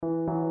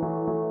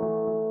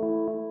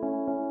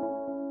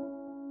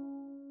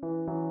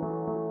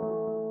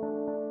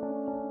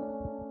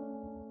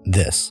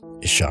This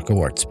is Shockoe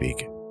Art Speak.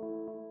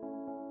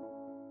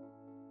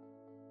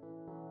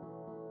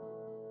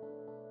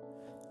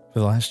 For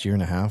the last year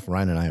and a half,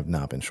 Ryan and I have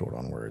not been short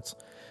on words.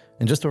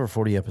 In just over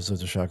 40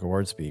 episodes of Shockoe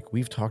Art Speak,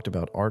 we've talked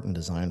about art and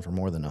design for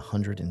more than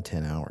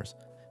 110 hours.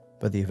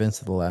 But the events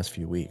of the last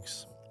few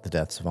weeks, the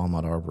deaths of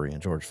Ahmaud Arbery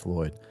and George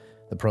Floyd,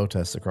 the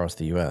protests across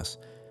the U.S.,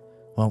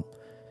 well,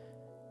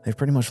 they've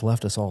pretty much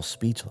left us all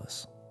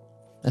speechless.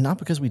 And not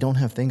because we don't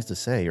have things to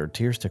say or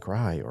tears to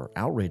cry or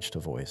outrage to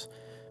voice,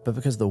 but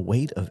because the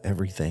weight of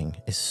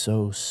everything is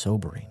so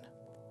sobering.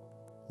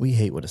 We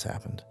hate what has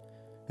happened,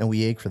 and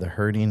we ache for the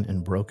hurting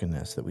and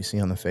brokenness that we see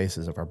on the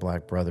faces of our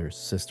Black brothers,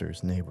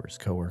 sisters, neighbors,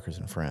 coworkers,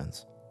 and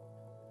friends.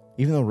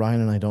 Even though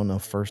Ryan and I don't know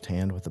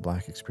firsthand what the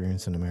Black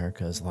experience in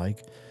America is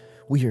like,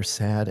 we are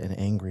sad and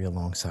angry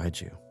alongside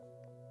you.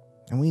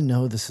 And we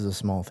know this is a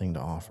small thing to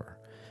offer,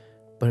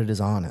 but it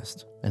is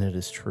honest, and it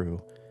is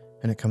true,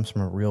 and it comes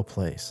from a real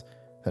place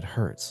that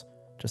hurts,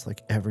 just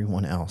like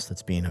everyone else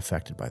that's being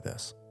affected by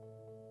this.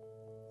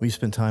 We've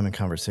spent time in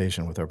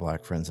conversation with our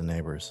Black friends and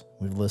neighbors.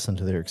 We've listened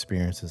to their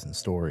experiences and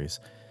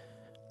stories,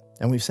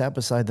 and we've sat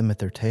beside them at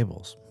their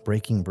tables,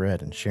 breaking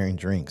bread and sharing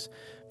drinks,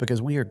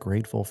 because we are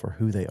grateful for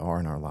who they are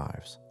in our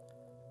lives.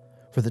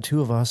 For the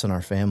two of us and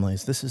our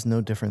families, this is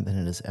no different than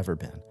it has ever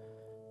been.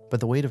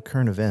 But the weight of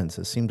current events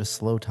has seemed to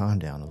slow time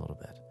down a little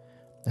bit,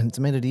 and it's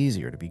made it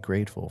easier to be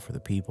grateful for the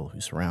people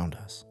who surround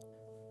us.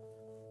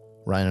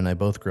 Ryan and I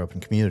both grew up in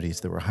communities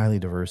that were highly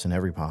diverse in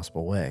every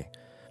possible way.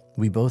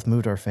 We both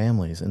moved our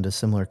families into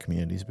similar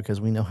communities because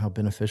we know how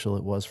beneficial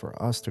it was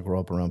for us to grow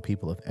up around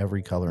people of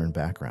every color and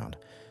background,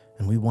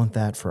 and we want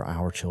that for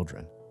our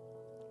children.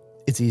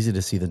 It's easy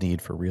to see the need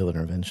for real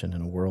intervention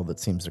in a world that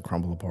seems to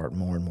crumble apart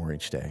more and more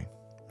each day,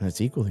 and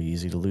it's equally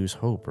easy to lose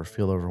hope or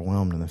feel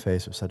overwhelmed in the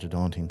face of such a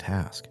daunting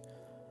task.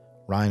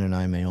 Ryan and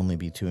I may only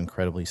be two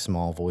incredibly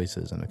small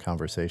voices in a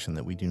conversation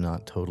that we do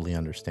not totally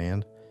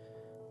understand,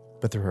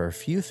 but there are a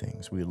few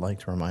things we would like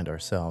to remind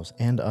ourselves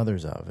and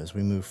others of as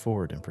we move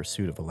forward in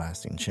pursuit of a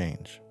lasting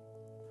change.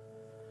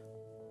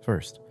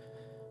 First,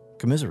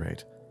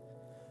 commiserate.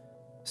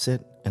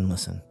 Sit and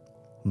listen.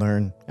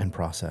 Learn and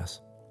process.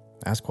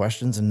 Ask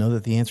questions and know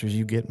that the answers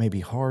you get may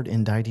be hard,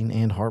 indicting,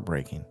 and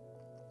heartbreaking.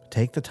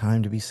 Take the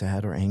time to be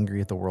sad or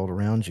angry at the world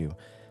around you.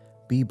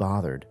 Be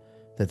bothered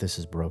that this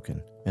is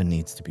broken and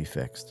needs to be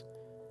fixed.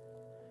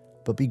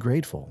 But be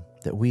grateful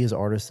that we as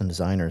artists and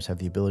designers have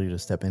the ability to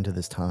step into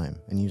this time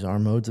and use our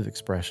modes of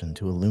expression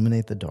to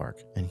illuminate the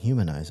dark and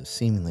humanize a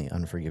seemingly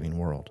unforgiving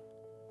world.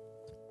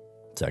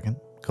 Second,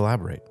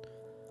 collaborate.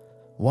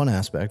 One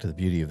aspect of the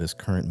beauty of this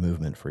current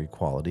movement for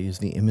equality is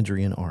the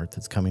imagery and art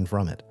that's coming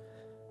from it.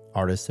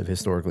 Artists have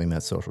historically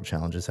met social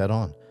challenges head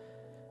on,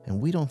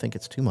 and we don't think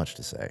it's too much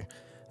to say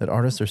that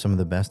artists are some of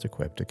the best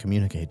equipped to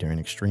communicate during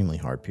extremely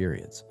hard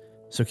periods.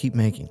 So keep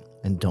making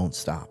and don't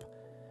stop.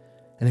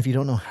 And if you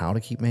don't know how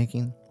to keep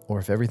making, or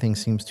if everything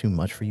seems too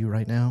much for you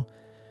right now,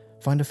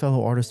 find a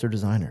fellow artist or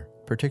designer,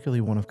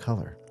 particularly one of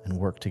color, and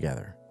work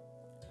together.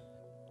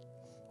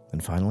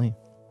 And finally,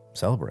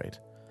 celebrate.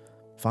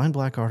 Find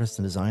Black artists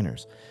and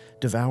designers.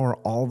 Devour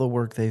all the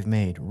work they've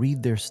made.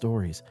 Read their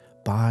stories.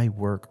 Buy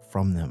work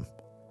from them.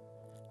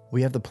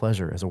 We have the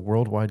pleasure as a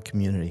worldwide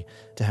community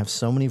to have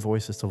so many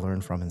voices to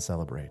learn from and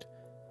celebrate.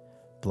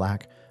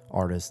 Black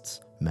artists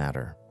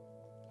matter.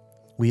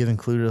 We have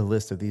included a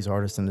list of these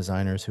artists and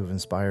designers who have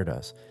inspired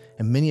us,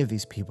 and many of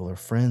these people are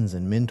friends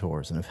and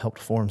mentors and have helped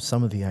form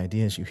some of the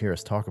ideas you hear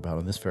us talk about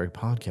on this very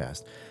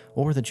podcast,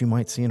 or that you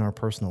might see in our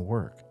personal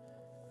work.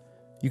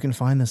 You can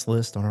find this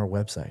list on our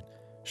website,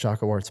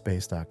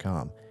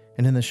 shockoeartspace.com,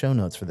 and in the show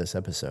notes for this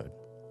episode.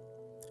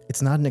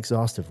 It's not an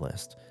exhaustive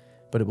list,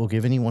 but it will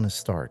give anyone a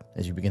start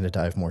as you begin to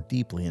dive more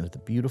deeply into the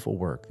beautiful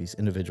work these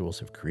individuals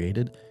have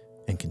created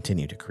and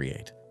continue to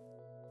create.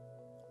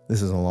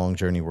 This is a long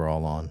journey we're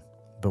all on,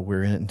 but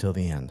we're in it until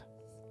the end.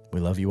 We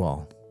love you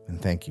all,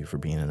 and thank you for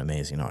being an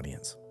amazing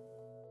audience.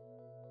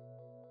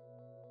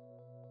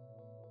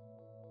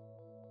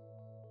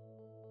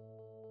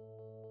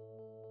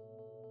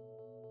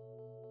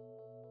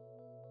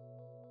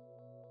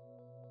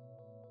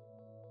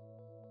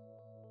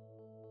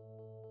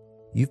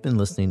 You've been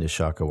listening to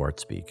Shockoe Art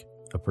Speak,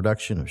 a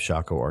production of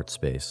Shockoe Art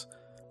Space.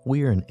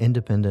 We are an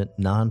independent,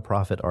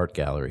 non-profit art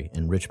gallery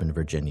in Richmond,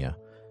 Virginia.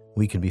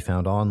 We can be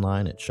found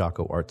online at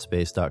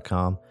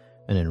shockoeartspace.com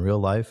and in real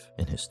life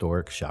in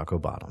historic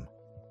Shockoe Bottom.